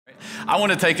I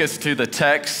want to take us to the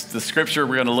text, the scripture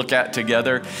we're going to look at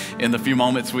together in the few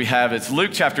moments we have. It's Luke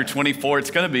chapter 24.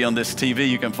 It's going to be on this TV.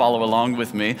 You can follow along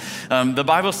with me. The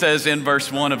Bible says in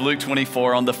verse 1 of Luke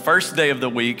 24, on the first day of the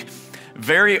week,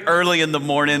 very early in the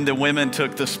morning, the women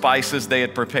took the spices they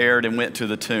had prepared and went to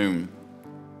the tomb.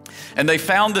 And they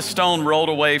found the stone rolled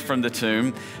away from the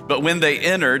tomb, but when they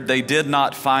entered, they did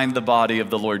not find the body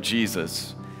of the Lord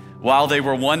Jesus. While they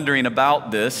were wondering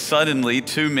about this, suddenly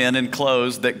 2 men in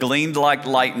clothes that gleamed like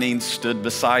lightning stood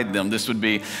beside them. This would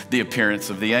be the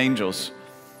appearance of the angels.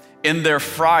 In their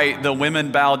fright, the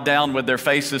women bowed down with their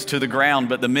faces to the ground,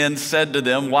 but the men said to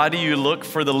them, "Why do you look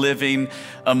for the living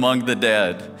among the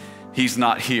dead? He's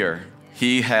not here.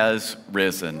 He has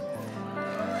risen."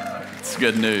 It's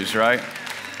good news, right?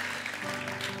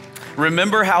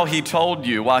 Remember how he told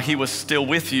you while he was still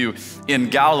with you in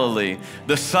Galilee,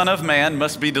 the Son of Man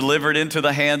must be delivered into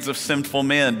the hands of sinful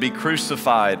men, be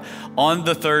crucified, on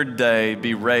the third day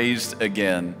be raised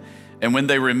again. And when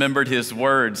they remembered his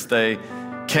words, they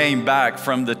came back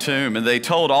from the tomb, and they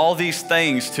told all these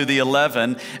things to the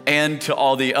 11 and to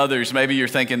all the others. Maybe you're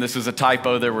thinking this is a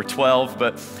typo, there were 12,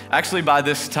 but actually by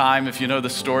this time, if you know the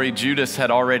story, Judas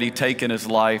had already taken his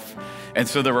life. And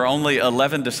so there were only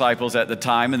 11 disciples at the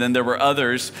time, and then there were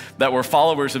others that were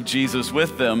followers of Jesus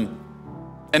with them.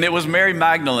 And it was Mary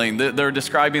Magdalene. They're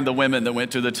describing the women that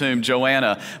went to the tomb,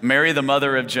 Joanna, Mary the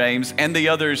mother of James, and the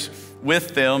others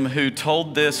with them who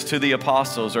told this to the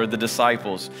apostles or the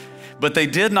disciples. But they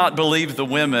did not believe the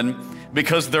women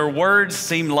because their words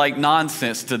seemed like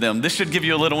nonsense to them. This should give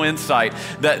you a little insight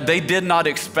that they did not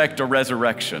expect a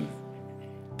resurrection.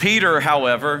 Peter,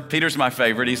 however, Peter's my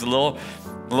favorite. He's a little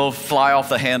fly off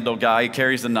the handle guy. He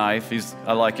carries a knife.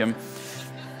 I like him.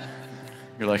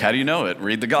 You're like, how do you know it?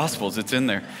 Read the Gospels, it's in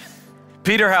there.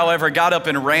 Peter, however, got up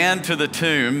and ran to the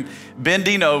tomb.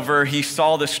 Bending over, he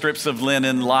saw the strips of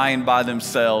linen lying by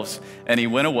themselves, and he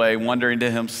went away wondering to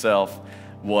himself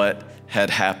what had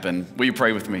happened. Will you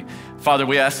pray with me? Father,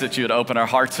 we ask that you would open our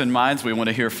hearts and minds. We want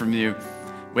to hear from you.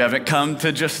 We haven't come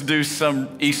to just do some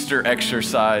Easter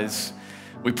exercise.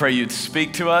 We pray you'd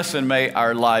speak to us, and may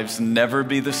our lives never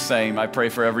be the same. I pray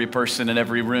for every person in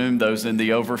every room, those in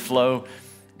the overflow.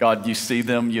 God, you see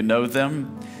them, you know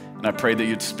them, and I pray that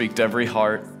you'd speak to every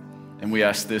heart, and we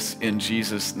ask this in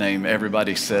Jesus' name.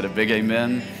 Everybody said a big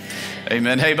amen.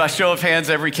 Amen. Hey, by show of hands,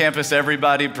 every campus,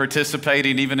 everybody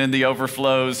participating, even in the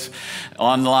overflows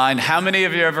online, how many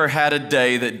of you ever had a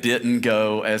day that didn't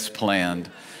go as planned?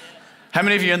 How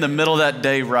many of you are in the middle of that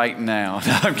day right now?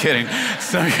 No, I'm kidding.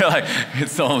 Some of you are like,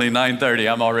 it's only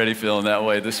 9:30. I'm already feeling that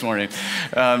way this morning.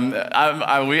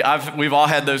 We've all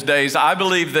had those days. I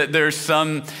believe that there's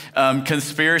some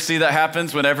conspiracy that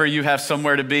happens whenever you have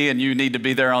somewhere to be and you need to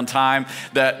be there on time,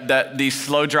 that these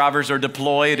slow drivers are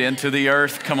deployed into the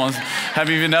earth. Come on, how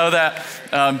many of you know that?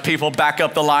 People back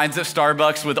up the lines at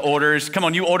Starbucks with orders. Come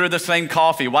on, you order the same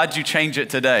coffee. Why'd you change it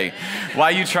today?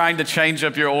 Why are you trying to change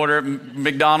up your order?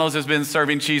 McDonald's has been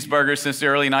serving cheeseburgers since the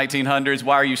early 1900s.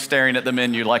 Why are you staring at the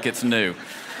menu like it's new?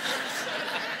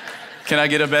 Can I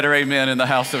get a better amen in the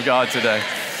house of God today?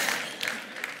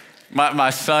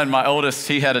 My son, my oldest,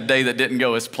 he had a day that didn't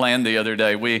go as planned the other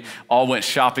day. We all went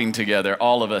shopping together,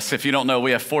 all of us. If you don't know,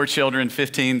 we have 4 children,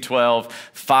 15, 12,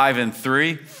 5, and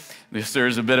 3.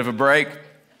 There's a bit of a break.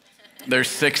 There's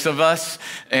 6 of us,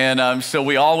 and so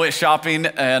we all went shopping,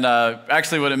 and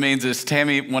actually what it means is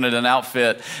Tammy wanted an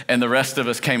outfit, and the rest of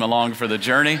us came along for the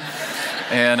journey.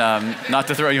 And not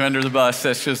to throw you under the bus,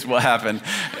 that's just what happened.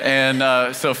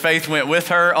 And so Faith went with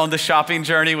her on the shopping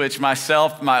journey, which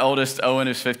myself, my oldest, Owen,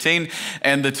 who's 15,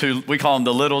 and the 2, we call them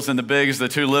the littles and the bigs, the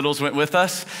 2 littles went with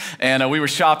us. And we were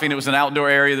shopping. It was an outdoor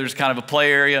area. There's kind of a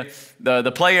play area.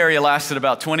 The play area lasted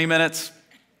about 20 minutes.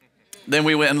 Then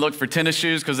we went and looked for tennis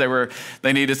shoes because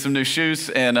they needed some new shoes.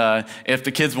 And if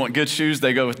the kids want good shoes,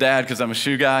 they go with Dad because I'm a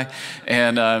shoe guy.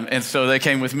 And so they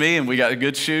came with me, and we got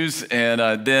good shoes.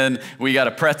 And then we got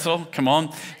a pretzel, come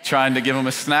on, trying to give them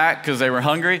a snack because they were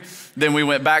hungry. Then we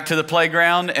went back to the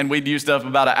playground, and we'd used up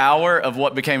about an hour of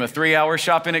what became a 3-hour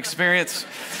shopping experience.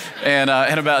 And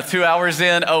about 2 hours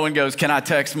in, Owen goes, "Can I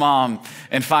text Mom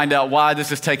and find out why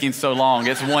this is taking so long?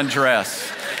 It's one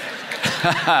dress."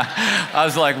 I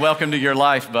was like, welcome to your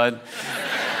life, bud.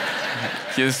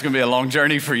 This is going to be a long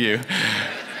journey for you.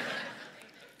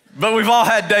 But we've all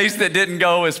had days that didn't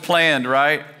go as planned,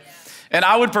 right? And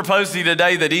I would propose to you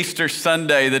today that Easter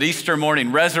Sunday, that Easter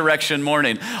morning, resurrection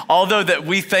morning, although that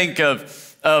we think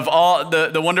of all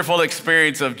the wonderful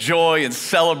experience of joy and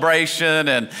celebration,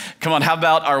 and come on, how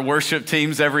about our worship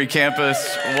teams every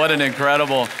campus? What an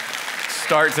incredible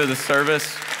start to the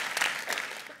service.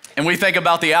 And we think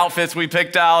about the outfits we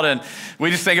picked out, and we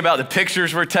just think about the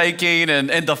pictures we're taking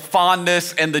and the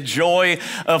fondness and the joy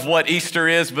of what Easter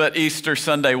is, but Easter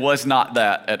Sunday was not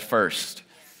that at first.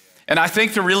 And I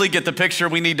think to really get the picture,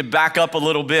 we need to back up a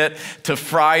little bit to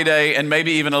Friday and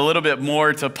maybe even a little bit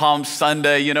more to Palm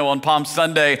Sunday. You know, on Palm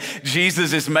Sunday,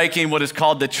 Jesus is making what is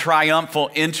called the triumphal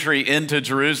entry into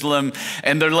Jerusalem,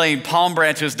 and they're laying palm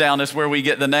branches down. That's where we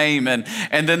get the name. And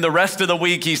then the rest of the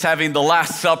week, he's having the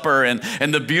Last Supper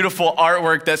and the beautiful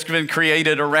artwork that's been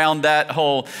created around that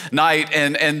whole night.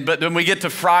 But then we get to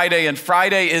Friday, and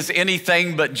Friday is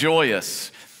anything but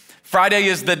joyous. Friday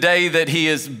is the day that he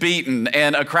is beaten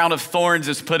and a crown of thorns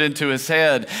is put into his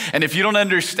head. And if you don't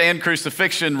understand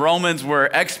crucifixion, Romans were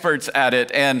experts at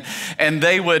it, and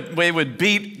they would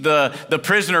beat the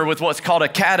prisoner with what's called a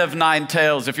cat of nine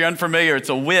tails. If you're unfamiliar, it's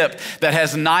a whip that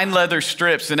has 9 leather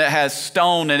strips, and it has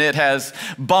stone and it has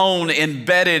bone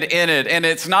embedded in it. And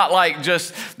it's not like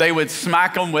just they would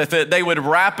smack them with it. They would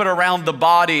wrap it around the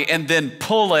body and then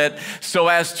pull it so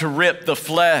as to rip the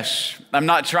flesh. I'm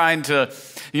not trying to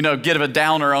get a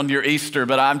downer on your Easter,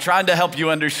 but I'm trying to help you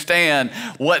understand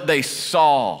what they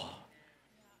saw.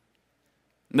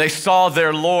 They saw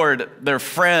their Lord, their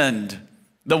friend,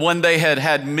 the one they had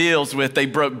had meals with, they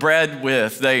broke bread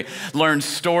with, they learned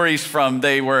stories from,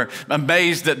 they were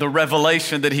amazed at the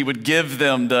revelation that he would give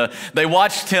them. They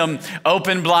watched him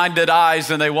open blinded eyes,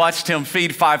 and they watched him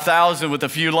feed 5,000 with a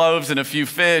few loaves and a few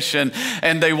fish, and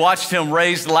they watched him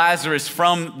raise Lazarus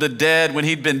from the dead when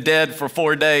he'd been dead for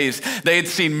 4 days. They had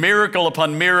seen miracle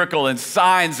upon miracle and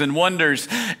signs and wonders,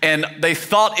 and they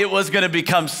thought it was going to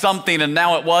become something, and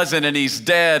now it wasn't, and he's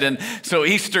dead. And so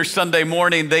Easter Sunday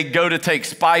morning, they go to take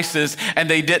spices, and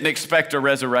they didn't expect a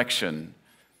resurrection.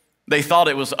 They thought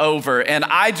it was over. And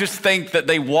I just think that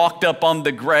they walked up on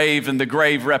the grave, and the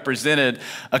grave represented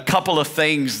a couple of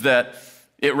things that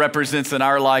it represents in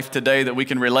our life today that we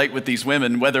can relate with these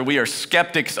women, whether we are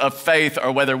skeptics of faith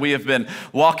or whether we have been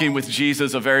walking with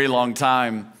Jesus a very long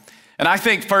time. And I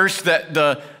think first that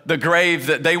the grave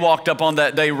that they walked up on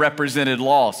that day represented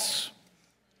loss.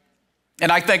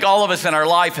 And I think all of us in our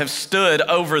life have stood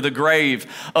over the grave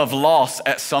of loss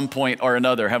at some point or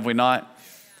another, have we not?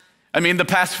 I mean, the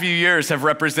past few years have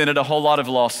represented a whole lot of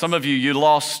loss. Some of you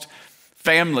lost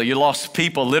family, you lost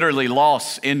people, literally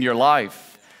loss in your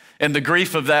life. And the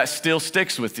grief of that still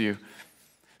sticks with you.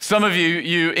 Some of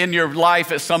you in your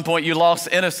life at some point, you lost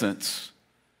innocence.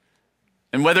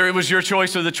 And whether it was your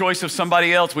choice or the choice of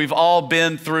somebody else, we've all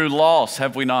been through loss,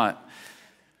 have we not?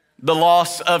 The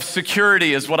loss of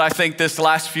security is what I think this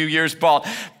last few years brought.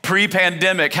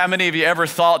 Pre-pandemic, how many of you ever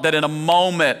thought that in a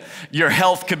moment your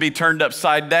health could be turned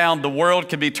upside down, the world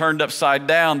could be turned upside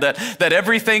down, that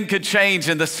everything could change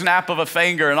in the snap of a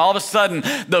finger, and all of a sudden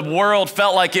the world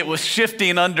felt like it was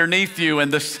shifting underneath you,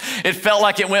 and it felt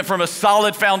like it went from a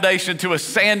solid foundation to a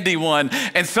sandy one,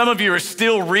 and some of you are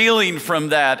still reeling from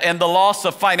that, and the loss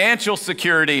of financial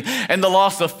security and the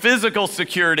loss of physical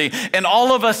security, and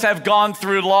all of us have gone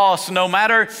through loss, no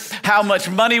matter how much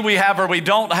money we have or we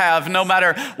don't have, no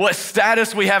matter what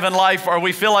status we have in life or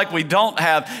we feel like we don't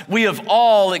have, we have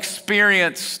all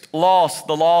experienced loss,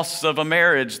 the loss of a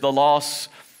marriage, the loss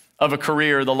of a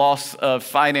career, the loss of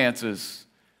finances,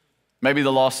 maybe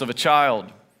the loss of a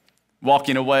child,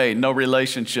 walking away, no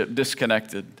relationship,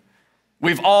 disconnected.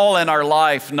 We've all in our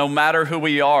life, no matter who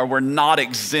we are, we're not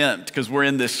exempt because we're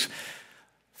in this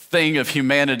thing of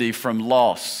humanity from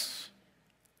loss.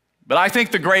 But I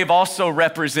think the grave also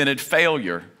represented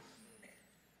failure.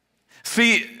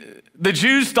 See, the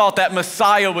Jews thought that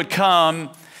Messiah would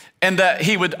come and that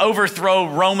he would overthrow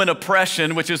Roman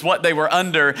oppression, which is what they were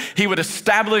under. He would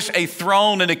establish a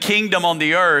throne and a kingdom on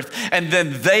the earth, and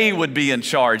then they would be in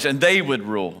charge and they would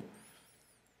rule.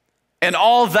 And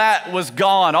all that was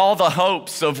gone, all the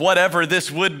hopes of whatever this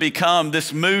would become,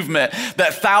 this movement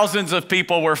that thousands of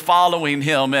people were following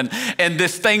him, and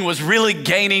this thing was really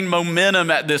gaining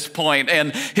momentum at this point,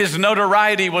 and his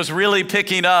notoriety was really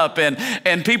picking up,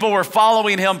 and people were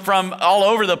following him from all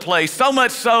over the place, so much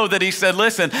so that he said,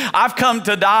 listen, I've come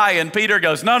to die, and Peter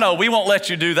goes, no, we won't let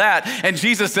you do that, and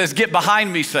Jesus says, get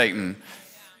behind me, Satan.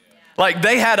 Like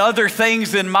they had other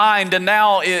things in mind, and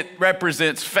now it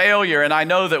represents failure. And I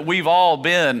know that we've all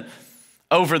been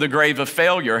over the grave of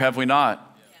failure, have we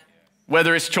not?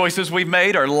 Whether it's choices we've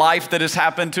made or life that has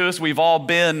happened to us, we've all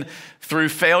been through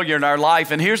failure in our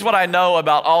life. And here's what I know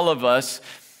about all of us,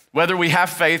 whether we have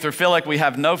faith or feel like we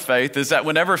have no faith, is that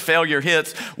whenever failure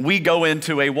hits, we go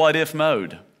into a what if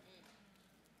mode.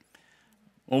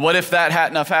 Well, what if that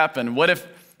hadn't have happened? What if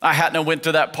I hadn't have went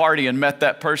to that party and met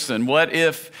that person? What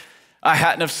if I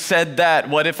hadn't have said that?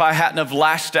 What if I hadn't have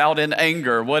lashed out in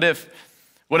anger? What if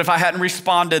What if I hadn't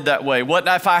responded that way? What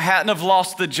if I hadn't have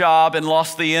lost the job and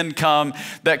lost the income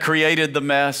that created the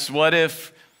mess? What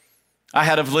if I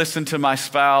had have listened to my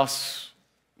spouse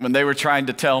when they were trying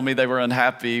to tell me they were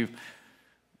unhappy?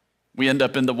 We end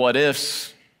up in the what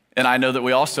ifs, and I know that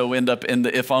we also end up in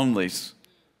the if onlys.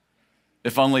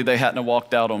 If only they hadn't have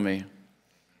walked out on me.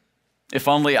 If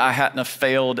only I hadn't have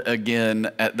failed again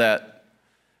at that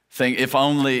thing, if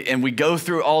only, and we go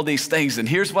through all these things. And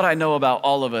here's what I know about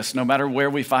all of us, no matter where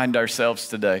we find ourselves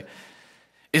today,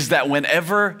 is that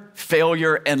whenever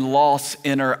failure and loss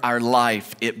enter our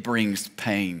life, it brings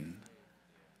pain.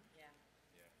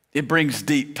 It brings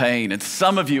deep pain. And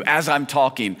some of you, as I'm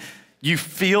talking, you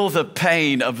feel the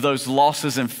pain of those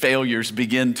losses and failures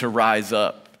begin to rise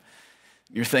up.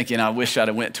 You're thinking, I wish I'd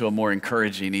have went to a more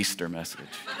encouraging Easter message.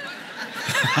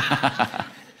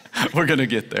 We're gonna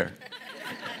get there.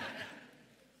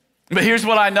 But here's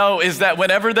what I know is that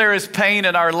whenever there is pain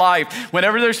in our life,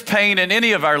 whenever there's pain in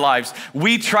any of our lives,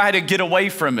 we try to get away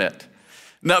from it.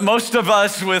 Now, most of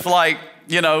us with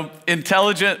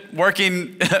intelligent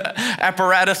working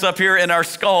apparatus up here in our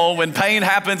skull, when pain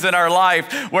happens in our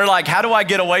life, we're like, how do I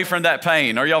get away from that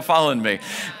pain? Are y'all following me?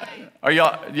 Or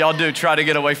y'all do try to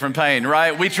get away from pain,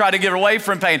 right? We try to get away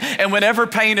from pain. And whenever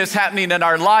pain is happening in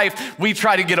our life, we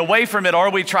try to get away from it or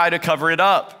we try to cover it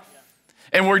up.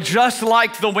 And we're just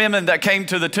like the women that came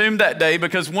to the tomb that day,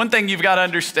 because one thing you've got to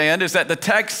understand is that the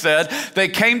text said they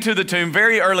came to the tomb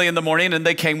very early in the morning and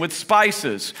they came with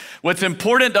spices. What's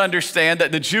important to understand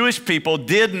that the Jewish people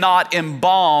did not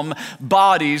embalm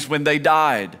bodies when they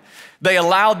died. They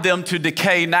allowed them to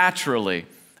decay naturally.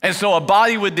 And so a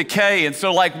body would decay. And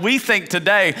so like we think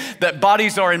today that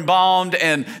bodies are embalmed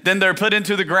and then they're put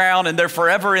into the ground and they're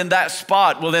forever in that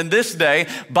spot. Well, in this day,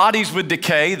 bodies would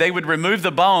decay. They would remove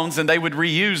the bones and they would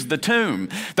reuse the tomb.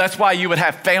 That's why you would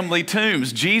have family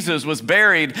tombs. Jesus was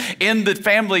buried in the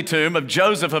family tomb of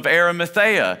Joseph of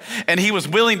Arimathea. And he was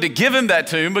willing to give him that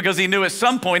tomb because he knew at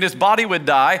some point his body would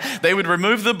die. They would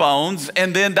remove the bones.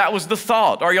 And then that was the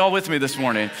thought. Are y'all with me this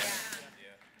morning?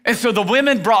 And so the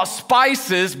women brought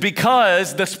spices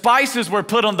because the spices were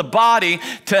put on the body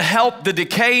to help the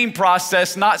decaying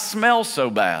process not smell so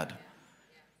bad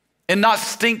and not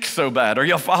stink so bad. Are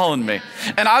y'all following me?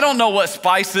 And I don't know what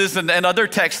spices and other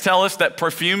texts tell us that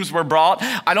perfumes were brought.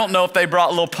 I don't know if they brought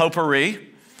a little potpourri,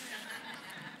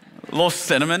 a little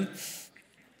cinnamon.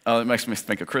 Oh, it makes me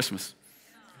think of Christmas.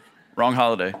 Wrong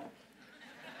holiday.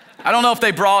 I don't know if they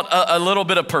brought a little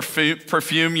bit of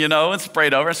perfume, and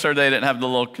sprayed over. So they didn't have the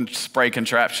little spray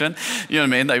contraption. You know what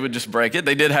I mean? They would just break it.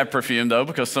 They did have perfume, though,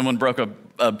 because someone broke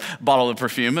a bottle of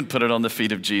perfume and put it on the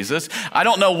feet of Jesus. I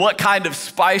don't know what kind of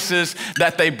spices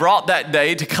that they brought that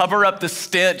day to cover up the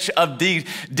stench of the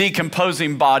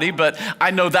decomposing body, but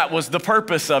I know that was the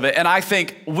purpose of it. And I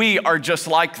think we are just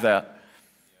like that.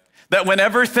 That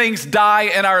whenever things die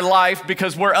in our life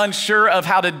because we're unsure of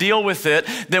how to deal with it,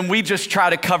 then we just try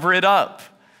to cover it up.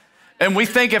 And we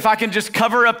think if I can just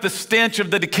cover up the stench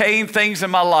of the decaying things in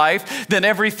my life, then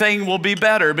everything will be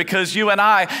better, because you and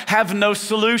I have no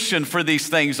solution for these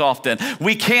things often.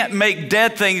 We can't make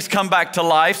dead things come back to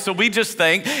life, so we just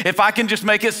think if I can just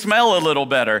make it smell a little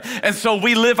better. And so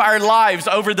we live our lives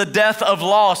over the death of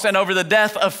loss and over the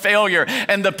death of failure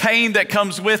and the pain that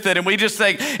comes with it. And we just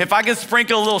think if I can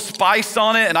sprinkle a little spice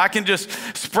on it and I can just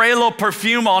spray a little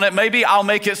perfume on it, maybe I'll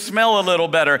make it smell a little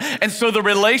better. And so the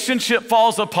relationship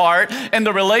falls apart and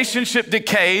the relationship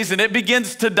decays and it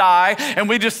begins to die. And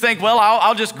we just think, well,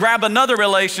 I'll just grab another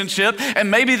relationship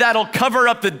and maybe that'll cover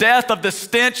up the death of the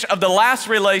stench of the last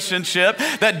relationship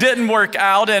that didn't work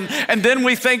out. And then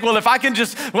we think, well, if I can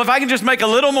just make a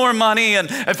little more money and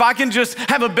if I can just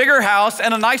have a bigger house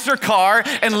and a nicer car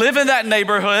and live in that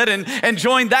neighborhood and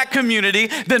join that community,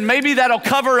 then maybe that'll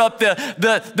cover up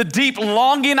the deep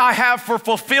longing I have for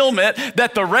fulfillment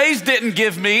that the raise didn't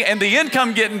give me and the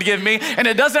income didn't give me. And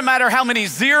it doesn't matter how many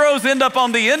zeros end up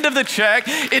on the end of the check,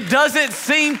 it doesn't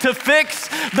seem to fix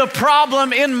the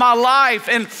problem in my life.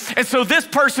 And so this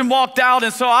person walked out,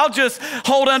 and so I'll just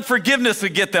hold unforgiveness to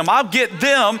get them. I'll get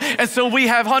them, and so we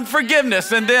have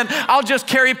unforgiveness. And then I'll just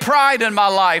carry pride in my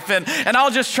life, and I'll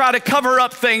just try to cover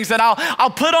up things, and I'll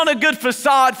put on a good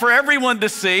facade for everyone to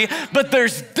see, but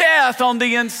there's death on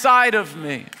the inside of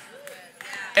me.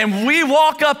 And we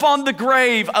walk up on the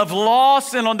grave of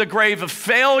loss and on the grave of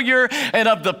failure and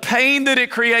of the pain that it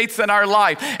creates in our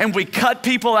life. And we cut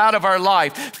people out of our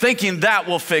life thinking that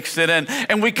will fix it.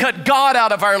 And we cut God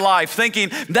out of our life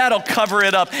thinking that'll cover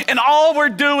it up. And all we're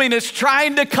doing is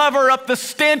trying to cover up the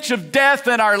stench of death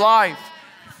in our life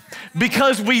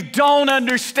because we don't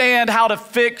understand how to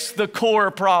fix the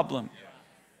core problem.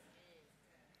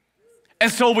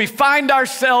 And so we find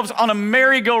ourselves on a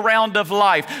merry-go-round of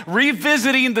life,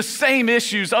 revisiting the same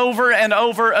issues over and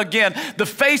over again. The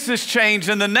faces change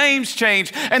and the names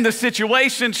change and the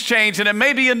situations change, and it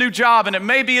may be a new job, and it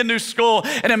may be a new school,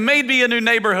 and it may be a new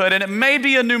neighborhood, and it may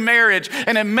be a new marriage,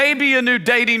 and it may be a new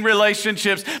dating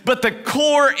relationships, but the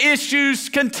core issues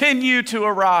continue to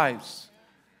arise.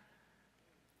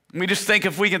 And we just think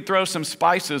if we can throw some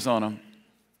spices on them,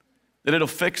 that it'll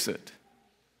fix it.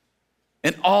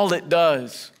 And all it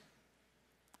does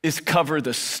is cover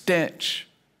the stench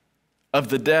of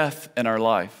the death in our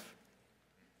life.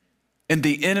 And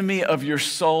the enemy of your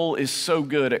soul is so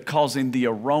good at causing the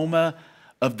aroma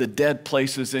of the dead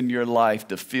places in your life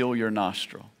to fill your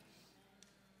nostril.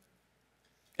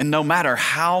 And no matter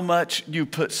how much you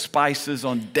put spices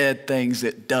on dead things,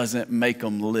 it doesn't make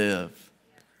them live.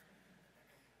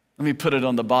 Let me put it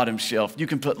on the bottom shelf. You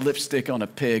can put lipstick on a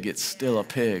pig, it's still a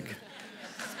pig.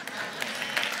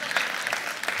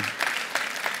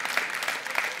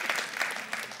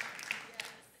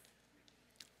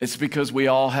 It's because we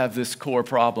all have this core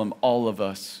problem, all of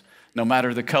us. No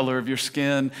matter the color of your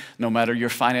skin, no matter your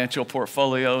financial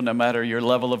portfolio, no matter your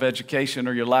level of education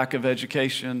or your lack of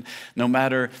education, no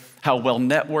matter how well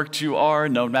networked you are,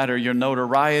 no matter your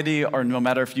notoriety, or no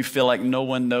matter if you feel like no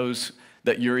one knows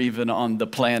that you're even on the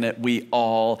planet, we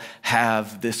all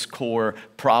have this core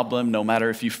problem, no matter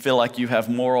if you feel like you have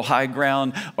moral high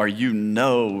ground or you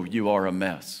know you are a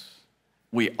mess.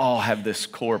 We all have this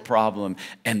core problem,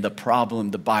 and the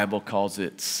problem, the Bible calls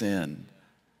it sin.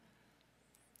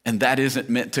 And that isn't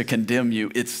meant to condemn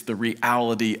you. It's the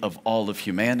reality of all of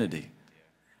humanity.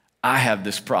 I have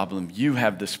this problem. You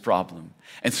have this problem.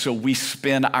 And so we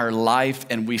spend our life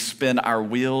and we spin our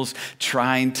wheels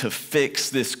trying to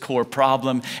fix this core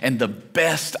problem. And the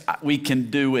best we can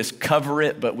do is cover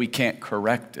it, but we can't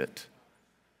correct it.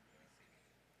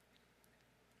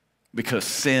 Because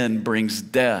sin brings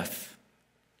death.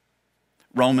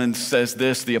 Romans says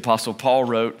this, the Apostle Paul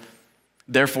wrote,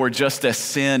 therefore, just as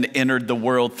sin entered the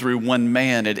world through one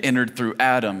man, it entered through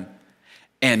Adam,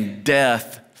 and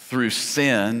death through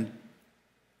sin.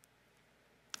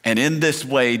 And in this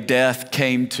way, death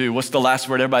came to, what's the last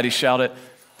word? Everybody shout it.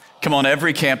 Come on,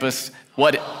 every campus.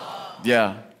 What?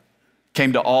 Yeah,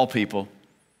 came to all people.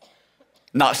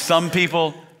 Not some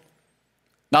people,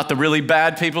 not the really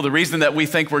bad people. The reason that we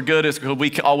think we're good is because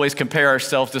we always compare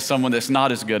ourselves to someone that's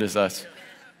not as good as us.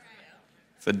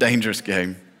 It's a dangerous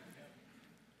game.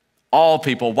 All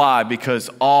people, why? Because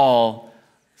all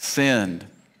sinned.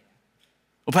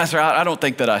 Well, Pastor, I don't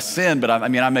think that I sin, but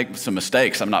I make some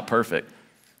mistakes. I'm not perfect.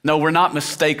 No, we're not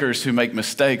mistakers who make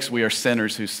mistakes. We are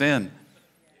sinners who sin.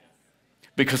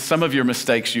 Because some of your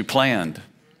mistakes you planned.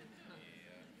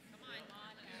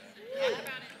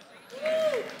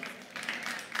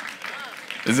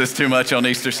 Is this too much on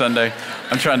Easter Sunday?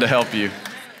 I'm trying to help you.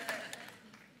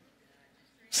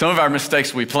 Some of our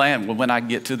mistakes we plan. Well, when I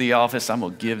get to the office, I'm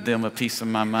going to give them a piece of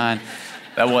my mind.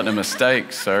 That wasn't a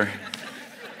mistake, sir.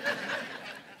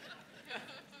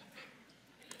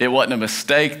 It wasn't a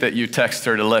mistake that you text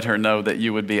her to let her know that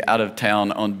you would be out of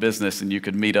town on business and you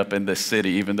could meet up in this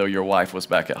city even though your wife was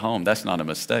back at home. That's not a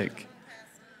mistake.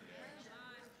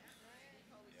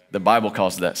 The Bible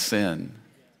calls that sin.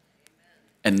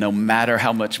 And no matter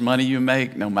how much money you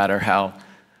make, no matter how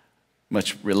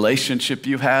much relationship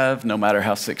you have, no matter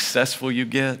how successful you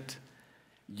get,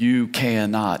 you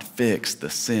cannot fix the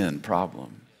sin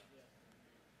problem.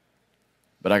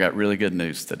 But I got really good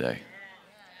news today.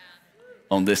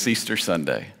 On this Easter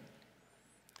Sunday,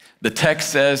 the text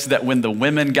says that when the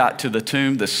women got to the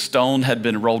tomb, the stone had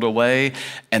been rolled away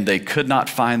and they could not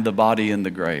find the body in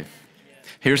the grave.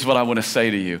 Here's what I want to say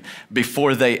to you.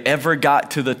 Before they ever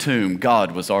got to the tomb,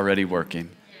 God was already working.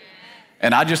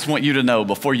 And I just want you to know,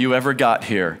 before you ever got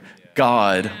here,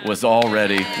 God was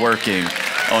already working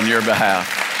on your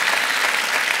behalf.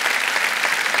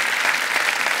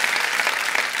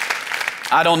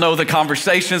 I don't know the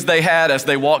conversations they had as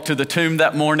they walked to the tomb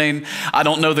that morning. I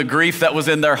don't know the grief that was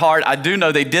in their heart. I do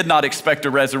know they did not expect a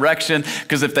resurrection,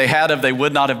 because if they had, they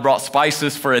would not have brought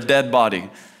spices for a dead body.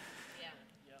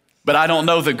 But I don't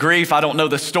know the grief. I don't know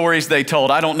the stories they told.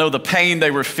 I don't know the pain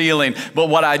they were feeling. But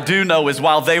what I do know is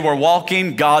while they were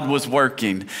walking, God was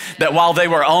working. That while they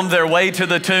were on their way to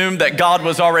the tomb, that God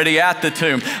was already at the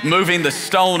tomb, moving the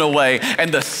stone away.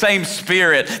 And the same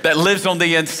Spirit that lives on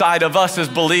the inside of us as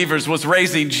believers was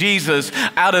raising Jesus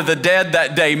out of the dead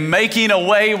that day, making a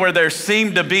way where there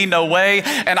seemed to be no way.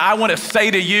 And I want to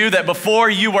say to you that before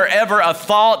you were ever a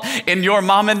thought in your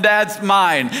mom and dad's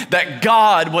mind, that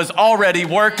God was already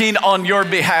working on your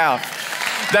behalf.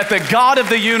 That the God of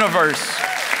the universe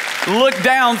looked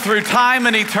down through time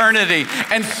and eternity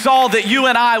and saw that you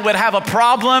and I would have a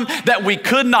problem that we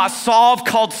could not solve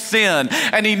called sin.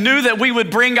 And he knew that we would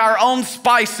bring our own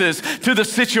spices to the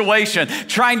situation,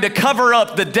 trying to cover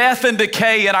up the death and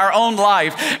decay in our own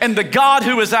life. And the God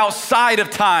who is outside of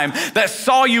time, that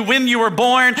saw you when you were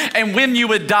born and when you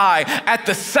would die at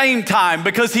the same time,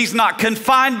 because he's not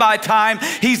confined by time,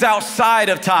 he's outside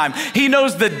of time. He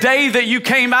knows the day that you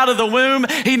came out of the womb.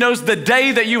 He knows the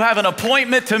day that you have an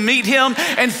appointment to meet him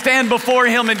and stand before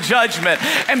him in judgment.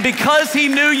 And because he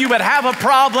knew you would have a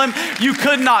problem you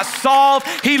could not solve,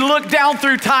 he looked down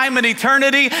through time and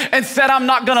eternity and said, I'm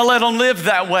not going to let them live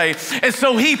that way. And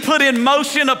so he put in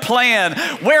motion a plan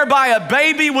whereby a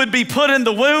baby would be put in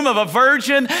the womb of a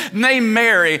virgin named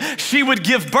Mary. She would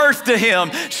give birth to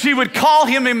him. She would call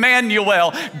him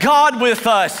Emmanuel, God with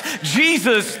us,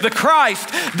 Jesus the Christ,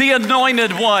 the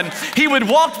anointed one. He would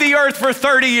walk the earth for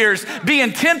 30 years,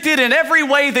 being tempted in every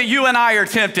way that you and I are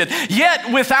tempted,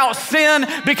 yet without sin,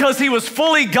 because he was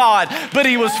fully God, but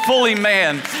he was fully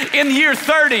man. In year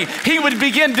 30, he would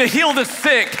begin to heal the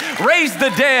sick, raise the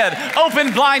dead,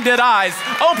 open blinded eyes,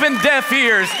 open deaf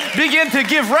ears, begin to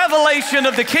give revelation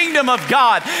of the kingdom of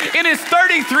God. In his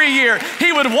 33 year,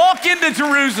 he would walk into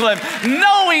Jerusalem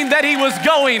knowing that he was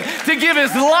going to give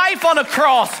his life on a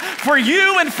cross for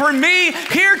you and for me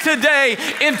here today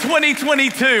in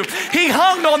 2022. He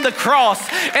hung on the cross,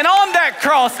 and on that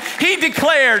cross, he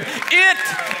declared, it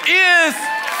is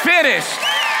finished.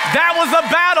 That was a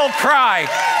battle cry.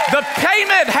 The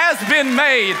payment has been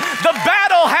made. The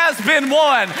battle has been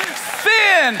won.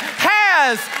 Sin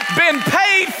has been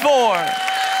paid for.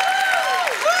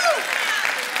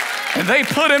 And they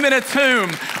put him in a tomb,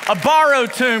 a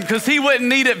borrowed tomb, because he wouldn't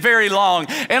need it very long.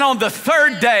 And on the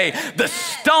third day, the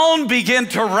stone began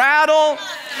to rattle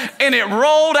and it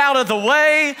rolled out of the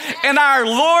way. And our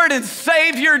Lord and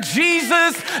Savior,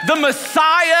 Jesus, the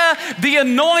Messiah, the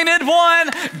anointed one,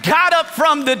 got up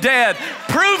from the dead,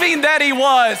 proving that he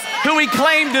was who he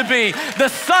claimed to be, the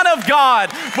Son of God,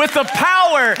 with the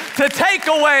power to take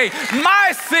away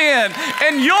my sin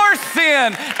and your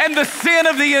sin and the sin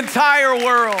of the entire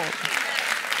world.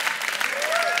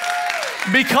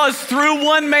 Because through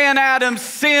one man, Adam,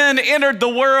 sin entered the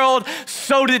world,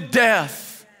 so did death.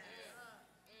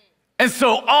 And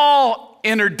so all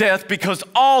entered death because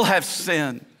all have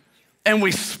sinned. And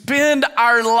we spend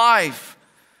our life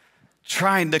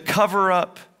trying to cover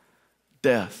up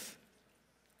death.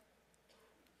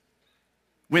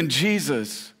 When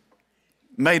Jesus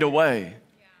made a way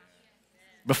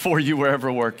before you were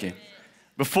ever working,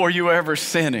 before you were ever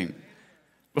sinning,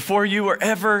 before you were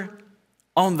ever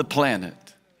on the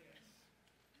planet,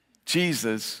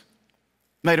 Jesus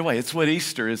made a way. It's what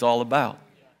Easter is all about.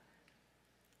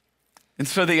 And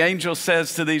so the angel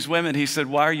says to these women, he said,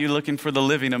 why are you looking for the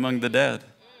living among the dead?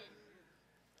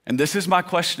 And this is my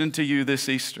question to you this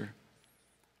Easter.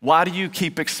 Why do you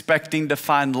keep expecting to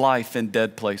find life in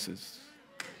dead places?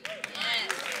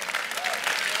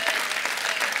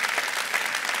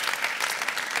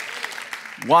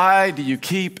 Why do you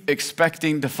keep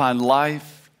expecting to find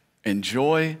life and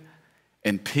joy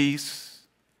and peace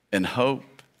and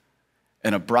hope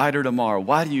and a brighter tomorrow?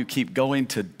 Why do you keep going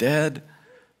to dead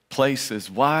places?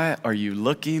 Why are you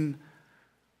looking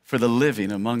for the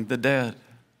living among the dead?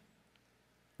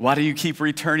 Why do you keep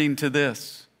returning to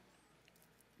this?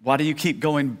 Why do you keep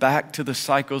going back to the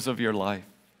cycles of your life?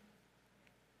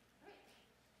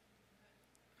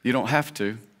 You don't have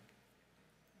to,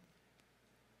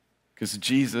 because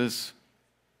Jesus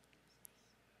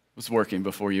was working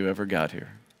before you ever got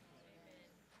here.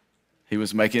 He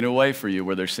was making a way for you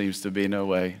where there seems to be no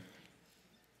way.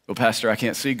 Well, Pastor, I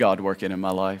can't see God working in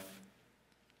my life.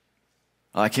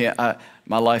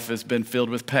 My life has been filled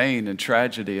with pain and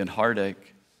tragedy and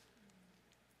heartache.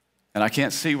 And I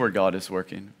can't see where God is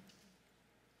working.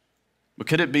 But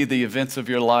could it be the events of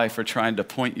your life are trying to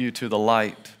point you to the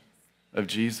light of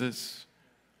Jesus?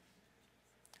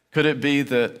 Could it be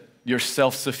that your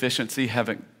self-sufficiency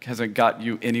hasn't got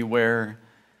you anywhere?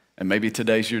 And maybe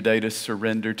today's your day to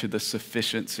surrender to the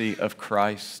sufficiency of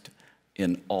Christ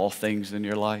in all things in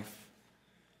your life.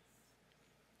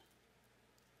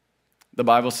 The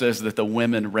Bible says that the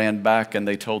women ran back and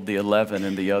they told the 11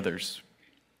 and the others.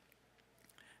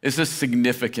 Is this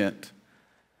significant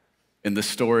in the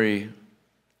story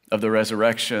of the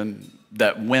resurrection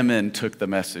that women took the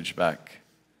message back?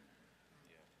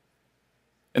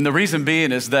 And the reason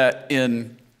being is that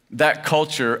in that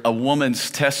culture, a woman's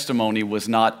testimony was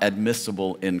not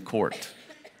admissible in court.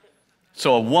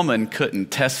 So a woman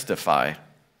couldn't testify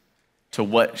to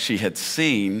what she had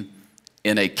seen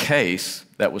in a case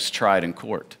that was tried in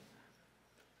court.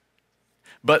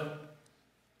 But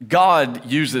God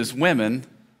uses women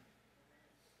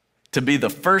to be the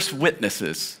first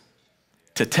witnesses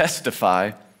to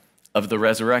testify of the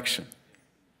resurrection.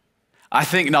 I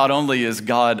think not only is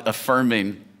God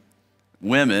affirming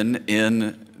women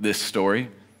in this story,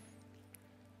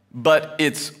 but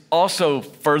it's also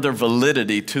further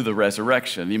validity to the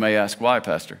resurrection. You may ask, why,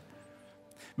 Pastor?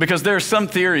 Because there are some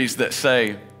theories that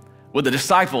say, well, the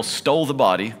disciples stole the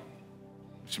body,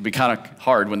 which would be kind of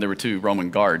hard when there were 2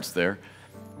 Roman guards there.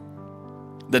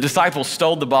 The disciples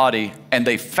stole the body and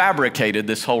they fabricated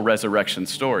this whole resurrection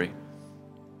story.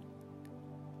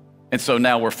 And so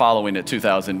now we're following it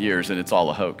 2,000 years and it's all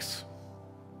a hoax.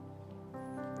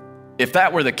 If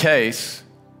that were the case,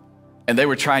 and they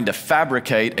were trying to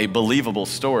fabricate a believable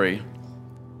story,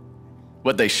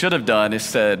 what they should have done is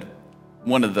said,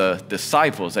 one of the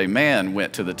disciples, a man,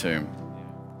 went to the tomb,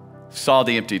 saw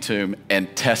the empty tomb,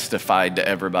 and testified to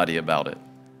everybody about it.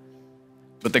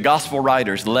 But the gospel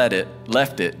writers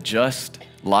left it just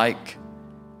like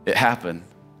it happened.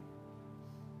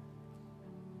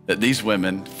 That these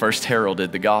women first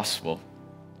heralded the gospel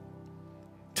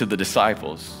to the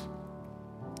disciples.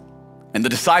 And the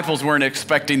disciples weren't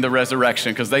expecting the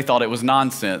resurrection because they thought it was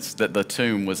nonsense that the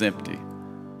tomb was empty.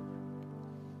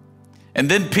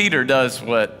 And then Peter does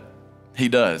what he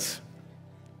does.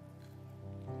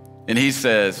 And he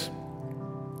says,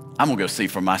 I'm gonna go see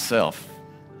for myself.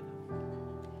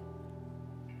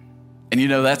 And you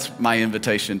know, that's my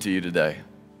invitation to you today,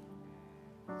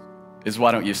 is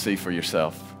why don't you see for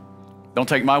yourself? Don't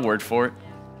take my word for it.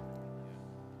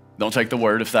 Don't take the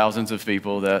word of thousands of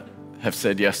people that have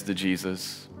said yes to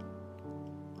Jesus.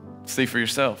 See for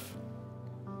yourself.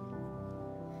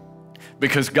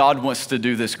 Because God wants to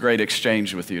do this great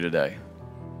exchange with you today.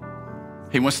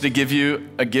 He wants to give you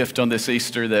a gift on this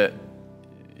Easter that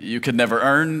you could never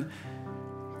earn,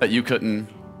 that you couldn't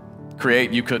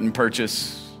create, you couldn't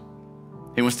purchase.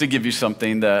 He wants to give you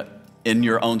something that in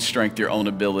your own strength, your own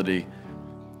ability,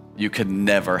 you could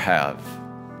never have.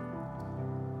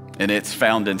 And it's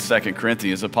found in 2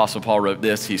 Corinthians. Apostle Paul wrote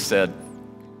this. He said,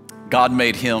 God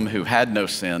made him who had no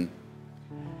sin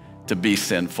to be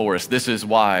sin for us. This is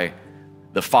why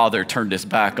the Father turned his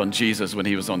back on Jesus when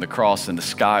he was on the cross and the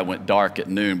sky went dark at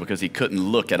noon, because he couldn't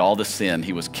look at all the sin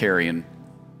he was carrying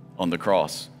on the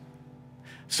cross.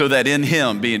 So that in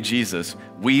him, being Jesus,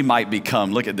 we might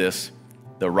become, look at this,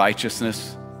 the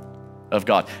righteousness of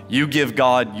God. You give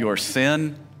God your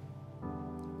sin,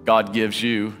 God gives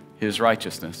you his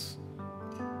righteousness.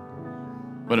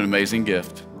 What an amazing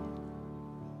gift.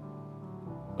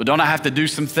 Well, don't I have to do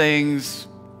some things,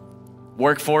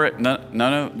 work for it?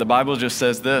 No. The Bible just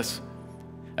says this.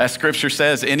 As scripture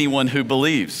says, anyone who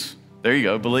believes, there you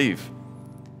go, believe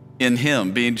in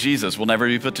him, being Jesus, will never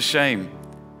be put to shame.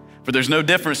 For there's no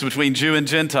difference between Jew and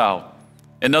Gentile.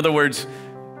 In other words,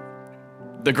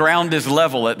 the ground is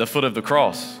level at the foot of the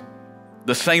cross.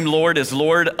 The same Lord is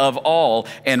Lord of all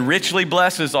and richly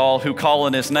blesses all who call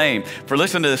on his name. For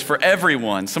listen to this, for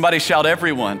everyone. Somebody shout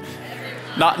everyone.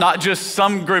 Not just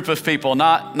some group of people,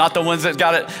 not the ones that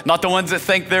got it, not the ones that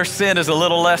think their sin is a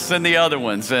little less than the other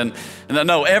ones. And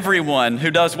no, everyone who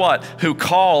does what? Who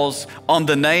calls on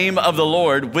the name of the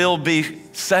Lord will be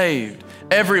saved.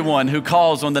 Everyone who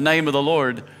calls on the name of the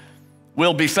Lord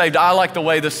will be saved. I like the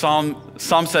way the Psalm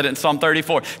said it in Psalm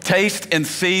 34. Taste and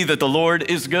see that the Lord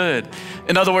is good.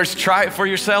 In other words, try it for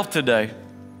yourself today.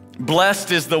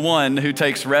 Blessed is the one who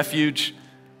takes refuge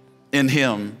in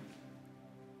him.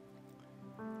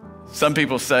 Some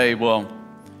people say, well,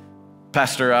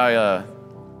 Pastor,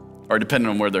 or depending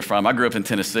on where they're from, I grew up in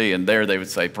Tennessee, and there they would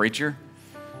say, preacher.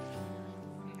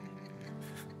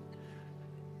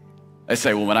 They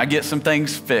say, well, when I get some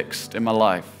things fixed in my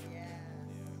life,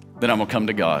 then I'm gonna come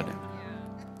to God.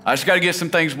 I just gotta get some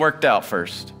things worked out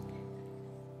first.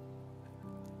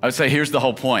 I would say, here's the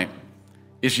whole point,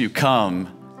 is you come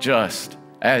just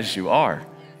as you are.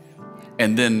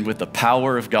 And then with the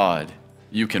power of God,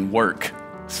 you can work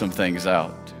some things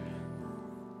out.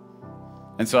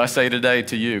 And so I say today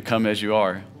to you, come as you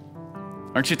are.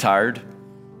 Aren't you tired?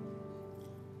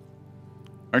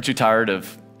 Aren't you tired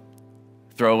of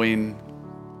throwing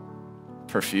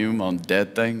perfume on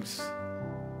dead things?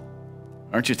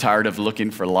 Aren't you tired of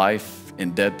looking for life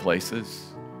in dead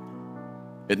places?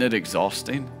 Isn't it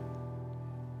exhausting?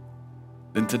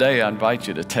 Then today I invite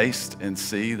you to taste and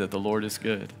see that the Lord is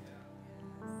good.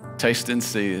 Taste and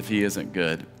see if he isn't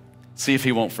good. See if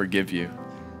he won't forgive you.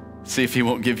 See if he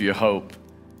won't give you hope.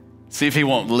 See if he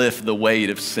won't lift the weight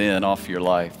of sin off your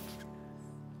life.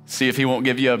 See if he won't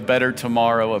give you a better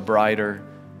tomorrow, a brighter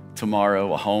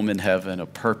tomorrow, a home in heaven, a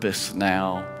purpose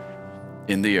now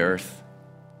in the earth.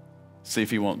 See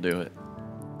if he won't do it.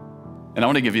 And I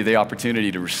want to give you the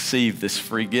opportunity to receive this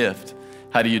free gift.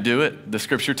 How do you do it? The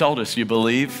scripture told us, you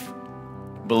believe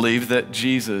that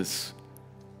Jesus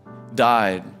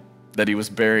died, that he was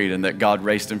buried, and that God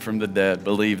raised him from the dead.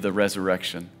 Believe the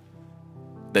resurrection,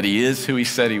 that he is who he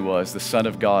said he was, the Son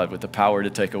of God with the power to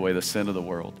take away the sin of the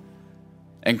world.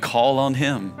 And call on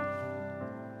him.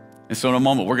 And so in a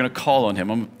moment, we're going to call on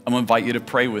him. I'm going to invite you to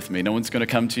pray with me. No one's going to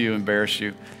come to you, embarrass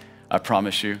you, I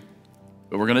promise you.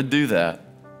 But we're going to do that.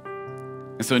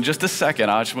 And so in just a second,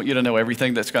 I just want you to know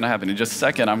everything that's going to happen. In just a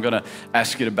second, I'm going to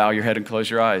ask you to bow your head and close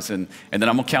your eyes. And then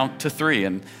I'm going to count to 3.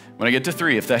 And when I get to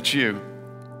 3, if that's you,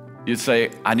 you'd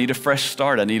say, I need a fresh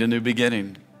start. I need a new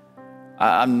beginning.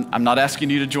 I'm not asking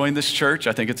you to join this church.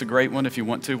 I think it's a great one. If you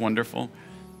want to, wonderful.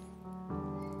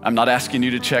 I'm not asking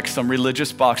you to check some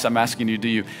religious box. I'm asking you, do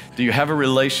you have a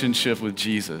relationship with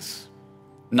Jesus?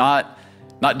 Not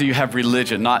do you have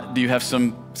religion, not do you have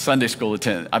some Sunday school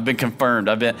attendance. I've been confirmed.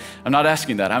 I'm not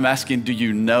asking that. I'm asking, do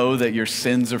you know that your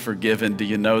sins are forgiven? Do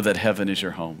you know that heaven is your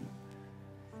home?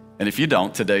 And if you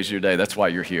don't, today's your day. That's why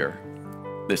you're here.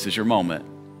 This is your moment.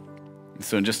 And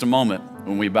so in just a moment,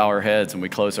 when we bow our heads and we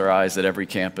close our eyes at every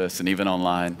campus and even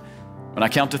online, when I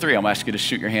count to 3, I'm going to ask you to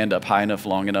shoot your hand up high enough,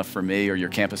 long enough for me or your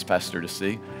campus pastor to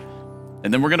see.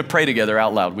 And then we're going to pray together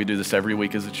out loud. We do this every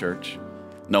week as a church.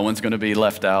 No one's going to be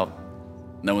left out.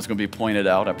 No one's going to be pointed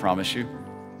out, I promise you.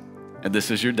 And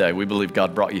this is your day. We believe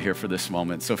God brought you here for this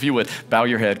moment. So if you would, bow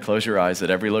your head, close your eyes at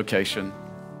every location.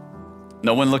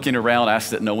 No one looking around.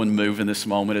 Ask that no one move in this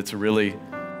moment. It's really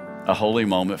a holy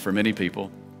moment for many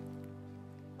people.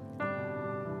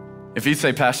 If you'd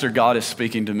say, Pastor, God is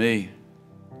speaking to me.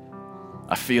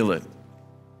 I feel it.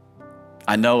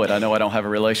 I know it. I know I don't have a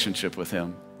relationship with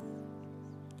him.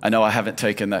 I know I haven't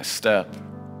taken that step.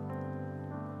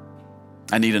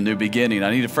 I need a new beginning.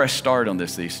 I need a fresh start on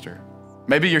this Easter.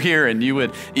 Maybe you're here and you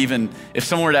would even, if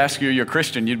someone were to ask you, you're a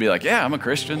Christian, you'd be like, yeah, I'm a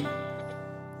Christian.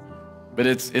 But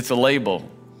it's a label.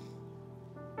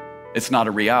 It's not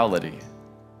a reality.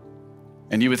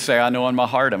 And you would say, I know in my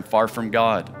heart I'm far from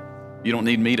God. You don't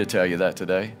need me to tell you that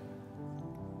today.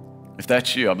 If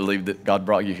that's you, I believe that God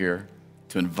brought you here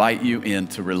to invite you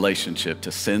into relationship,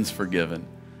 to sins forgiven,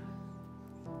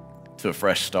 to a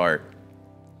fresh start.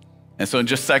 And so in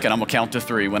just a second, I'm going to count to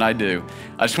 3. When I do,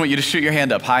 I just want you to shoot your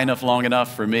hand up high enough, long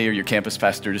enough for me or your campus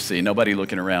pastor to see. Nobody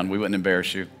looking around. We wouldn't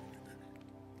embarrass you.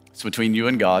 It's between you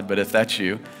and God, but if that's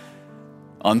you,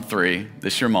 on 3,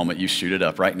 this is your moment. You shoot it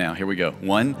up right now. Here we go.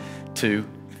 1, 2,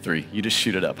 3. You just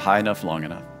shoot it up high enough, long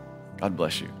enough. God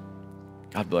bless you.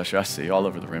 God bless you. I see you all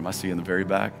over the room. I see you in the very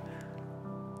back.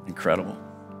 Incredible.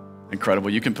 Incredible.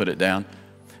 You can put it down.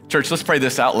 Church, let's pray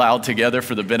this out loud together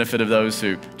for the benefit of those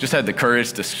who just had the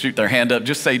courage to shoot their hand up.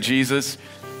 Just say, Jesus,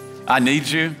 I need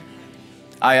you.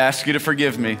 I ask you to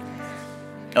forgive me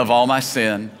of all my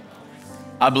sin.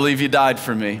 I believe you died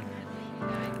for me.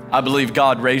 I believe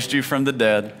God raised you from the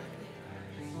dead.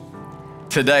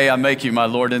 Today, I make you my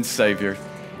Lord and Savior.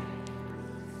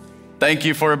 Thank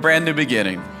you for a brand new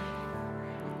beginning.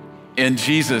 In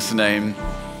Jesus' name.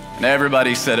 And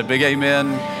everybody said a big amen.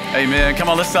 Amen. Come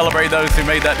on, let's celebrate those who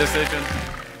made that decision.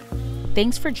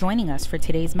 Thanks for joining us for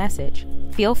today's message.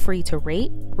 Feel free to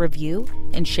rate, review,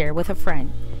 and share with a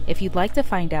friend. If you'd like to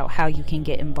find out how you can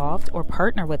get involved or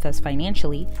partner with us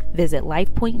financially, visit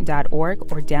lifepoint.org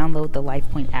or download the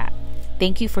LifePoint app.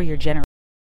 Thank you for your generosity.